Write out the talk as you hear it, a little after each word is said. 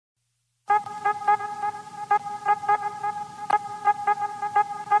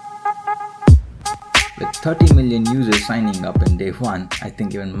30 million users signing up in day one. I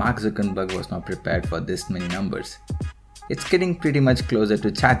think even Mark Zuckerberg was not prepared for this many numbers. It's getting pretty much closer to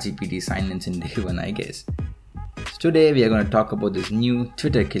ChatGPT sign-ins in day one, I guess. So today we are going to talk about this new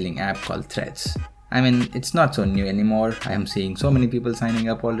Twitter killing app called Threads. I mean, it's not so new anymore. I am seeing so many people signing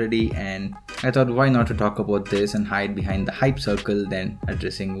up already, and I thought why not to talk about this and hide behind the hype circle than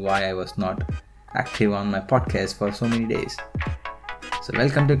addressing why I was not active on my podcast for so many days. So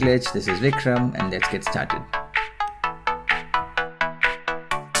welcome to Glitch, this is Vikram and let's get started.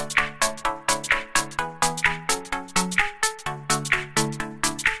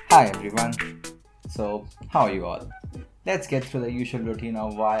 Hi everyone. So how are you all? Let's get through the usual routine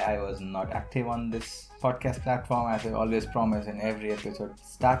of why I was not active on this podcast platform, as I always promise in every episode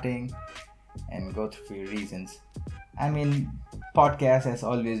starting, and go through a few reasons. I mean, podcast has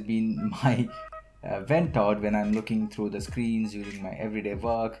always been my vent out when I'm looking through the screens during my everyday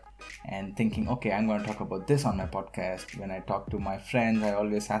work and thinking, okay, I'm going to talk about this on my podcast. When I talk to my friends, I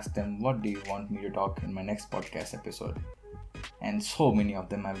always ask them, what do you want me to talk in my next podcast episode? And so many of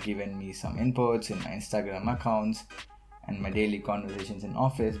them have given me some inputs in my Instagram accounts and my daily conversations in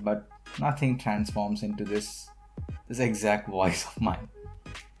office, but nothing transforms into this exact voice of mine.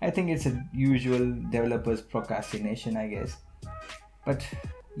 I think it's a usual developer's procrastination, I guess. But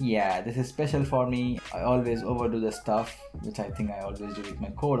yeah, this is special for me. I always overdo the stuff, which I think I always do with my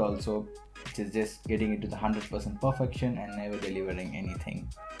code also, which is just getting it to the 100% perfection and never delivering anything.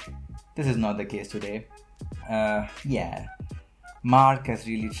 This is not the case today. Mark has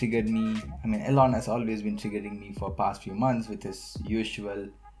really triggered me. I mean, Elon has always been triggering me for past few months with his usual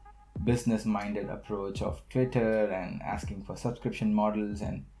business-minded approach of Twitter and asking for subscription models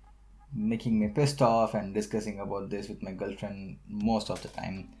and making me pissed off and discussing about this with my girlfriend most of the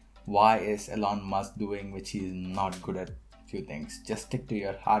time. Why is Elon Musk doing which he is not good at few things? Just stick to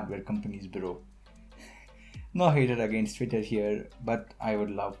your hardware companies, bro. No hater against Twitter here, but I would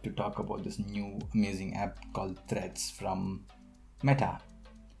love to talk about this new amazing app called Threads from Meta.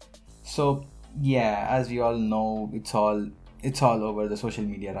 So yeah, as we all know, it's all over the social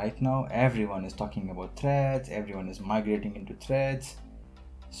media right now. Everyone is talking about Threads, everyone is migrating into Threads.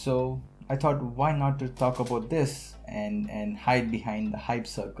 So I thought, why not to talk about this and hide behind the hype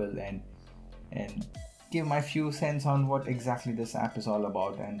circle and give my few cents on what exactly this app is all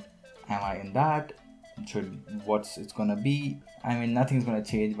about, and am I in that? What's it's gonna be? I mean, nothing's gonna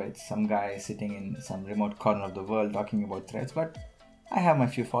change by some guy sitting in some remote corner of the world talking about Threads, but I have my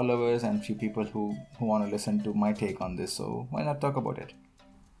few followers and few people who want to listen to my take on this, so why not talk about it?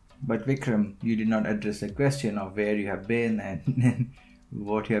 But Vikram, you did not address the question of where you have been and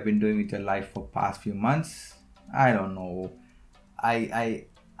what you have been doing with your life for past few months. I don't know.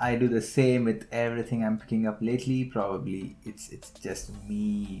 I do the same with everything I'm picking up lately. Probably it's just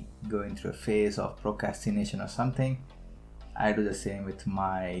me going through a phase of procrastination or something. I do the same with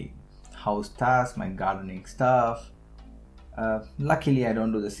my house tasks, my gardening stuff. Luckily I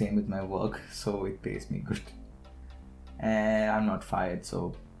don't do the same with my work, so it pays me good. And I'm not fired,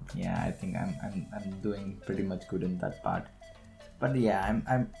 so yeah, I think I'm doing pretty much good in that part. But yeah,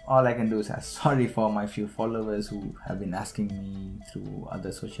 I'm all I can do is ask sorry for my few followers who have been asking me through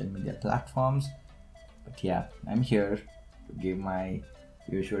other social media platforms. But yeah, I'm here to give my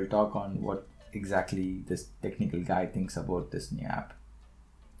usual talk on what exactly this technical guy thinks about this new app.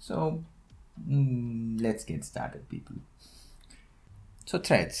 So let's get started, people. So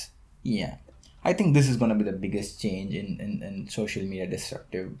Threads, yeah, I think this is going to be the biggest change in social media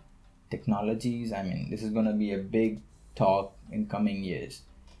disruptive technologies. I mean, this is going to be a big talk in coming years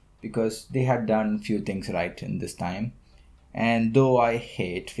because they had done few things right in this time. And though I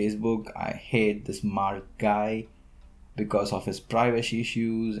hate Facebook, I hate this Mark guy because of his privacy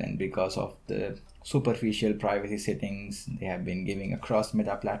issues and because of the superficial privacy settings they have been giving across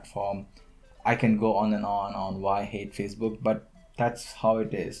Meta platform. I can go on and on why I hate Facebook, but that's how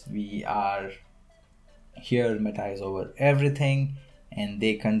it is. We are here, Meta is over everything, and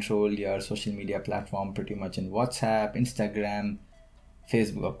they control your social media platform pretty much in WhatsApp, Instagram,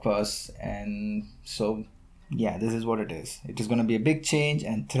 Facebook of course. And so yeah, this is what it is. It is going to be a big change,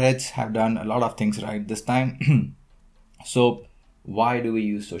 and Threads have done a lot of things right this time. So why do we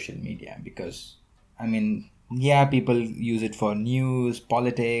use social media? Because I mean, yeah, people use it for news,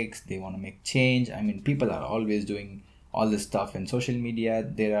 politics, they want to make change. I mean, people are always doing all this stuff in social media.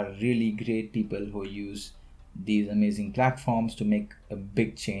 There are really great people who use these amazing platforms to make a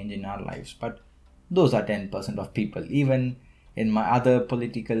big change in our lives, but those are 10% of people. Even in my other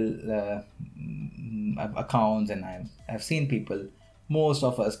political accounts, and I've seen people, most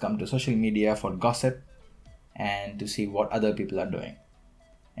of us come to social media for gossip and to see what other people are doing.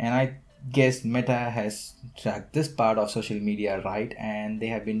 And guess Meta has tracked this part of social media right, and they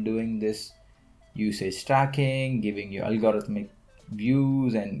have been doing this usage tracking, giving you algorithmic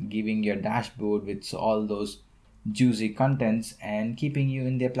views, and giving your dashboard with all those juicy contents and keeping you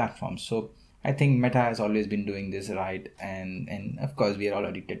in their platform. So I think Meta has always been doing this right, and of course we are all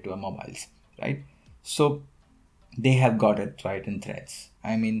addicted to our mobiles, right? So they have got it right in Threads.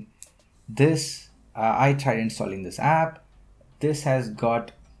 I mean, this I tried installing this app. This has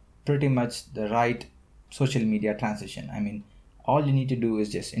got pretty much the right social media transition. I mean, all you need to do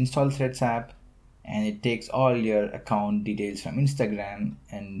is just install Threads app, and it takes all your account details from Instagram,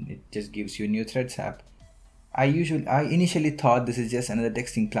 and it just gives you a new Threads app. I initially thought this is just another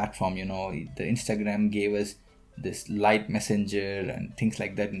texting platform. The Instagram gave us this light messenger and things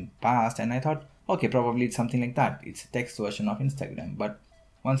like that in the past, and I thought, okay, probably it's something like that. It's a text version of Instagram. But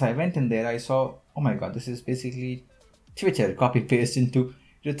once I went in there, I saw, oh my god, this is basically Twitter copy paste into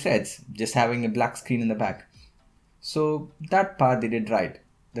your Threads, just having a black screen in the back. So that part they did right.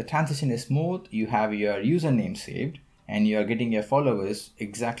 The transition is smooth. You have your username saved, and you are getting your followers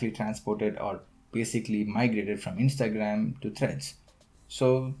exactly transported or basically migrated from Instagram to Threads.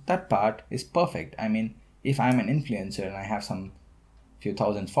 So that part is perfect. I mean, if I'm an influencer and I have some few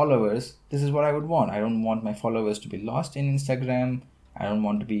thousand followers, this is what I would want. I don't want my followers to be lost in Instagram. I don't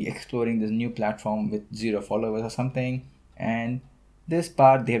want to be exploring this new platform with zero followers or something. And this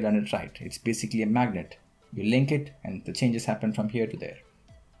part, they have done it right. It's basically a magnet. You link it and the changes happen from here to there.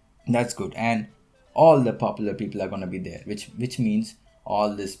 That's good. And all the popular people are going to be there, which means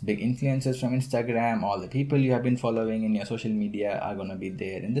all these big influencers from Instagram, all the people you have been following in your social media are going to be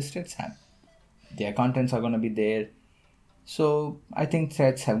there in the Threads app. Their contents are going to be there. So I think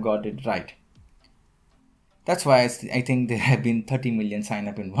Threads have got it right. That's why I think there have been 30 million sign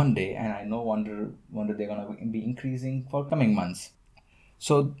up in one day, and I no wonder they're going to be increasing for coming months.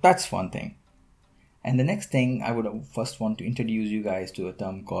 So that's one thing. And the next thing, I would first want to introduce you guys to a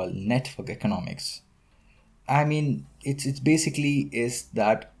term called network economics. I mean, it's basically is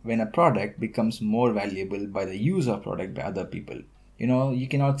that when a product becomes more valuable by the use of product by other people. You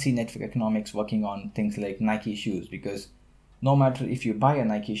cannot see network economics working on things like Nike shoes, because no matter if you buy a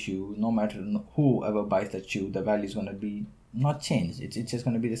Nike shoe, no matter whoever buys that shoe, the value is going to be not changed. It's just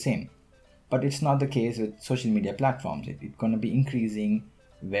going to be the same. But it's not the case with social media platforms. It's going to be increasing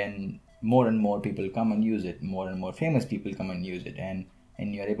when more and more people come and use it, more and more famous people come and use it, and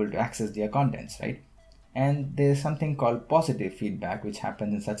you're able to access their contents, right? And there's something called positive feedback which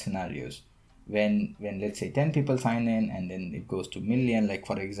happens in such scenarios. When let's say 10 people sign in and then it goes to million, like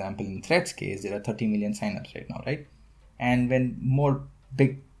for example in Threads case, there are 30 million signups right now, right? And when more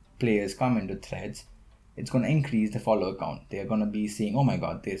big players come into Threads, it's going to increase the follower count. They're going to be seeing, oh my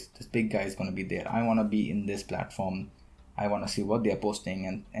god, this big guy is going to be there. I want to be in this platform. I want to see what they're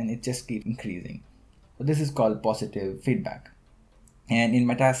posting, and it just keeps increasing. So this is called positive feedback. And in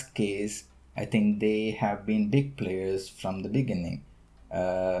Meta's case, I think they have been big players from the beginning.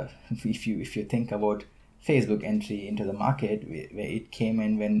 If you think about Facebook entry into the market, where it came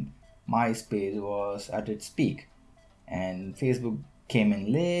in when MySpace was at its peak, and Facebook came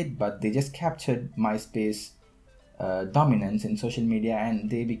in late, but they just captured MySpace dominance in social media, and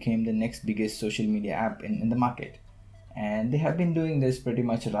they became the next biggest social media app in the market. And they have been doing this pretty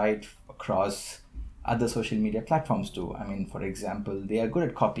much right across other social media platforms too. I mean, for example, they are good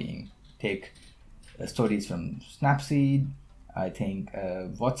at copying. Take stories from Snapseed, I think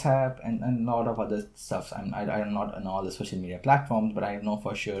WhatsApp, and a lot of other stuff. I'm not on all the social media platforms, but I know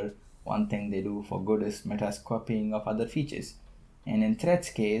for sure one thing they do for good is Meta's copying of other features. And in Threads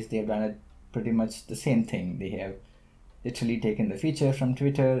case, they've done it pretty much the same thing. They have literally taken the feature from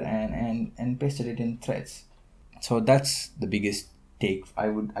Twitter and pasted it in Threads. So that's the biggest take I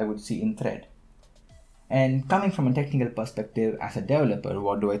would see in Thread. And coming from a technical perspective, as a developer,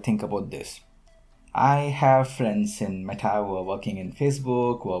 what do I think about this? I have friends in Meta who are working in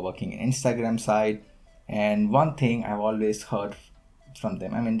Facebook, who are working in Instagram side, and one thing I've always heard from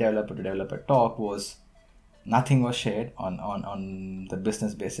them, I mean developer to developer talk, was nothing was shared on the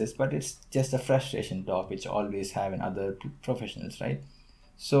business basis, but it's just a frustration talk which always have in other professionals, right?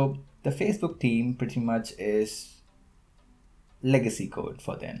 So the Facebook team pretty much is legacy code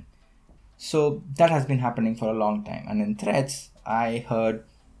for them. So that has been happening for a long time. And in Threads, I heard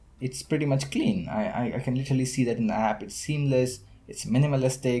it's pretty much clean. I can literally see that in the app. It's seamless, it's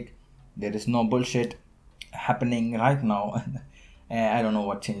minimalistic, there is no bullshit happening right now. I don't know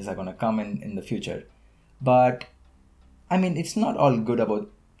what changes are going to come in the future. But I mean, it's not all good about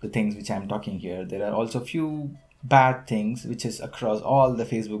the things which I'm talking here. There are also few bad things which is across all the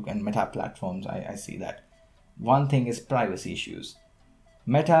Facebook and Meta platforms. I see that. One thing is privacy issues.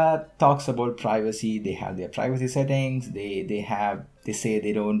 Meta talks about privacy. They have their privacy settings. They say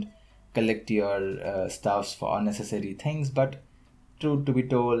they don't collect your stuffs for unnecessary things. But truth to be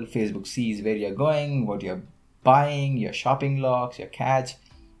told, Facebook sees where you're going, what you're buying, your shopping logs, your cache.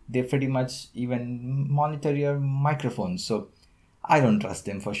 They pretty much even monitor your microphones. So I don't trust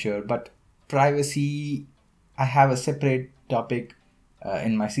them for sure. But privacy, I have a separate topic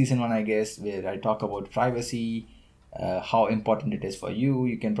in my season one, I guess, where I talk about privacy, how important it is for you.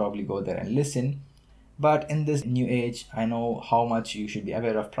 You can probably go there and listen. But in this new age, I know how much you should be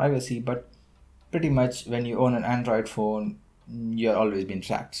aware of privacy, but pretty much when you own an Android phone, you're always being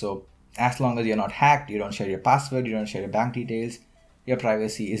tracked. So as long as you're not hacked, you don't share your password, you don't share your bank details, your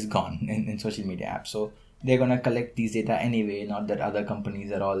privacy is gone in social media apps. So they're gonna collect these data anyway, not that other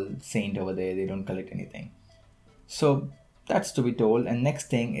companies are all saint over there, they don't collect anything. So that's to be told. And next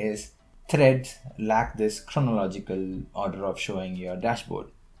thing is threads lack this chronological order of showing your dashboard.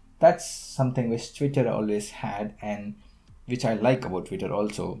 That's something which Twitter always had, and which I like about Twitter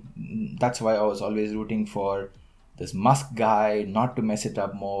also. That's why I was always rooting for this Musk guy not to mess it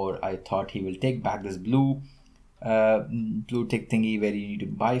up more. I thought he will take back this blue tick thingy where you need to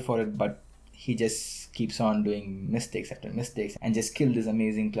buy for it, but he just keeps on doing mistakes after mistakes and just killed this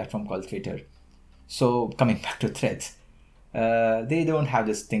amazing platform called Twitter. So coming back to threads, they don't have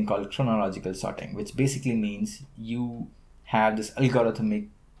this thing called chronological sorting, which basically means you have this algorithmic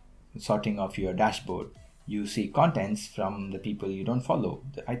sorting of your dashboard. You see contents from the people you don't follow.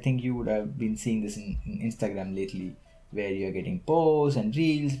 I think you would have been seeing this in Instagram lately, where you're getting posts and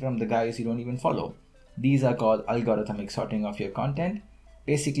reels from the guys you don't even follow. These are called algorithmic sorting of your content.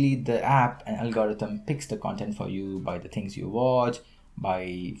 Basically, the app and algorithm picks the content for you by the things you watch,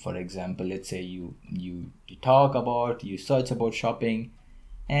 by, for example, let's say you talk about, you search about shopping,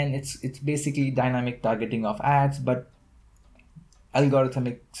 and it's basically dynamic targeting of ads. But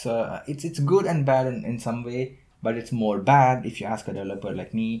algorithmics, it's good and bad in some way, but it's more bad if you ask a developer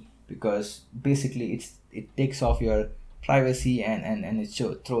like me, because basically it takes off your privacy and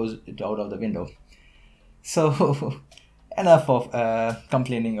it throws it out of the window. So enough of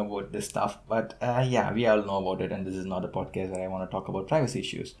complaining about this stuff, but yeah, we all know about it, and this is not a podcast where I want to talk about privacy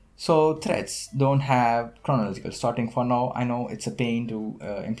issues. So threads don't have chronological sorting for now. I know it's a pain to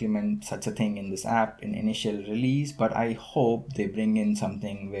implement such a thing in this app in initial release, but I hope they bring in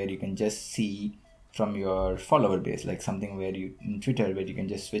something where you can just see from your follower base, like something where you in Twitter where you can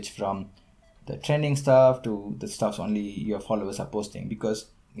just switch from the trending stuff to the stuffs only your followers are posting.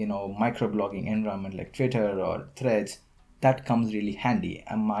 Because microblogging environment like Twitter or threads, that comes really handy,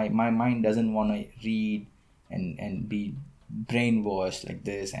 and my mind doesn't want to read and be brainwashed like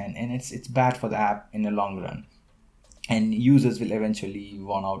this, and it's bad for the app in the long run, and users will eventually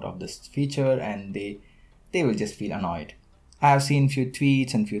run out of this feature, and they will just feel annoyed. I have seen few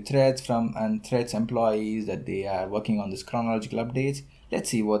tweets and few threads from threads employees that they are working on this chronological updates. Let's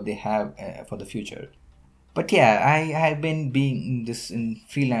see what they have for the future. But yeah, I have been being this in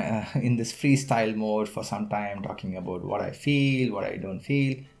this freestyle mode for some time, talking about what I feel, what I don't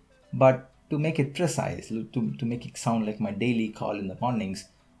feel. But to make it precise, to make it sound like my daily call in the mornings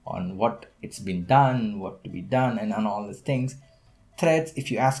on what it's been done, what to be done, and on all these things, threads,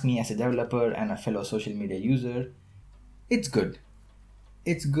 if you ask me as a developer and a fellow social media user, it's good.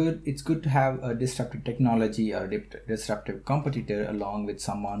 It's good to have a disruptive technology or a disruptive competitor along with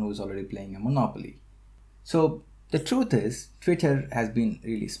someone who's already playing a monopoly. So the truth is, Twitter has been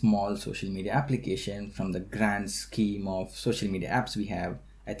really small social media application from the grand scheme of social media apps we have.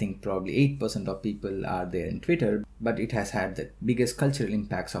 I think probably 8% of people are there in Twitter, but it has had the biggest cultural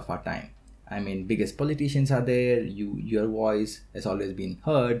impacts of our time. I mean, biggest politicians are there, your voice has always been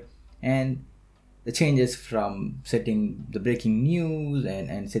heard, and the changes from setting the breaking news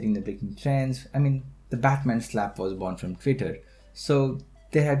and setting the breaking trends. I mean, the Batman slap was born from Twitter. So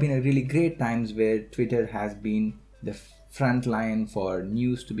there have been a really great times where Twitter has been the front line for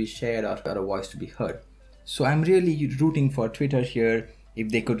news to be shared or a voice to be heard. So I'm really rooting for Twitter here. If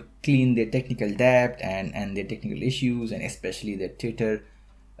they could clean their technical debt and their technical issues, and especially their Twitter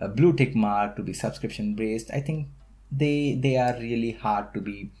blue tick mark to be subscription based, I think they are really hard to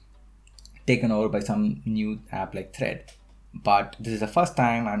be taken over by some new app like Thread. But this is the first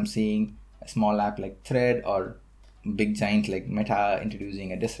time I'm seeing a small app like Thread or big giant like Meta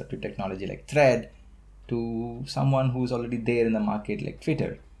introducing a disruptive technology like Thread to someone who's already there in the market like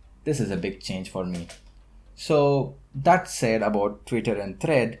Twitter. This is a big change for me. So that said about Twitter and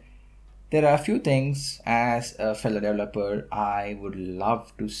Thread, there are a few things as a fellow developer I would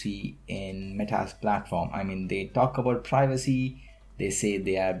love to see in Meta's platform. I mean, they talk about privacy. They say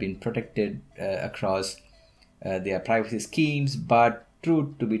they have been protected across their privacy schemes, but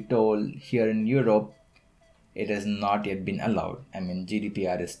truth to be told, here in Europe, it has not yet been allowed. I mean,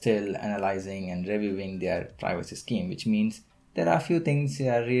 GDPR is still analyzing and reviewing their privacy scheme, which means there are a few things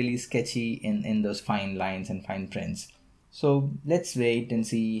that are really sketchy in those fine lines and fine prints. So let's wait and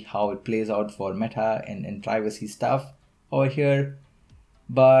see how it plays out for Meta and privacy stuff over here.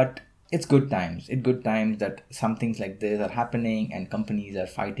 But it's good times. It's good times that some things like this are happening and companies are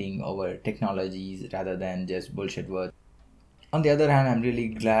fighting over technologies rather than just bullshit words. On the other hand, I'm really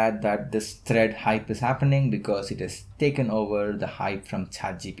glad that this thread hype is happening because it has taken over the hype from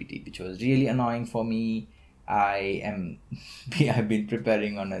ChatGPT, which was really annoying for me. I am I've been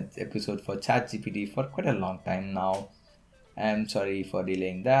preparing on an episode for ChatGPT for quite a long time now. I'm sorry for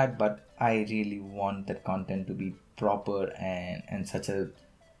delaying that, but I really want that content to be proper and such a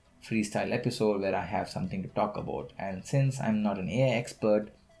freestyle episode where I have something to talk about. And since I'm not an AI expert,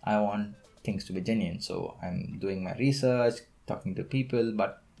 I want things to be genuine. So I'm doing my research, talking to people,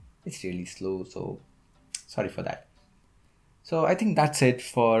 but it's really slow. So sorry for that. So I think that's it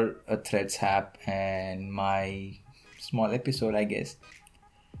for a Threads app and my small episode, I guess.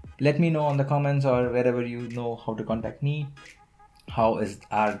 Let me know in the comments or wherever you know how to contact me.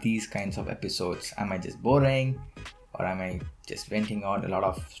 Are these kinds of episodes? Am I just boring? Or am I just venting out a lot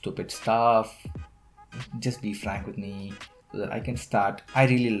of stupid stuff? Just be frank with me so that I can start. I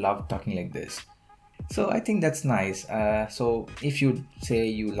really love talking like this. So I think that's nice. So if you say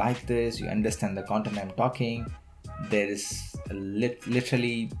you like this, you understand the content I'm talking, there is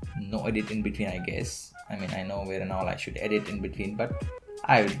literally no edit in between, I guess. I mean, I know where and all I should edit in between, but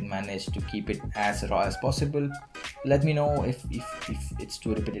I will manage to keep it as raw as possible. Let me know if it's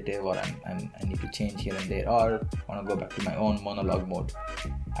too repetitive or I need to change here and there, or want to go back to my own monologue mode.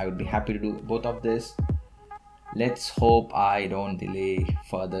 I would be happy to do both of this. Let's hope I don't delay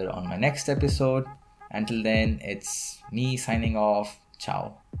further on my next episode. Until then, it's me signing off.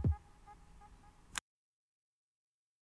 Ciao.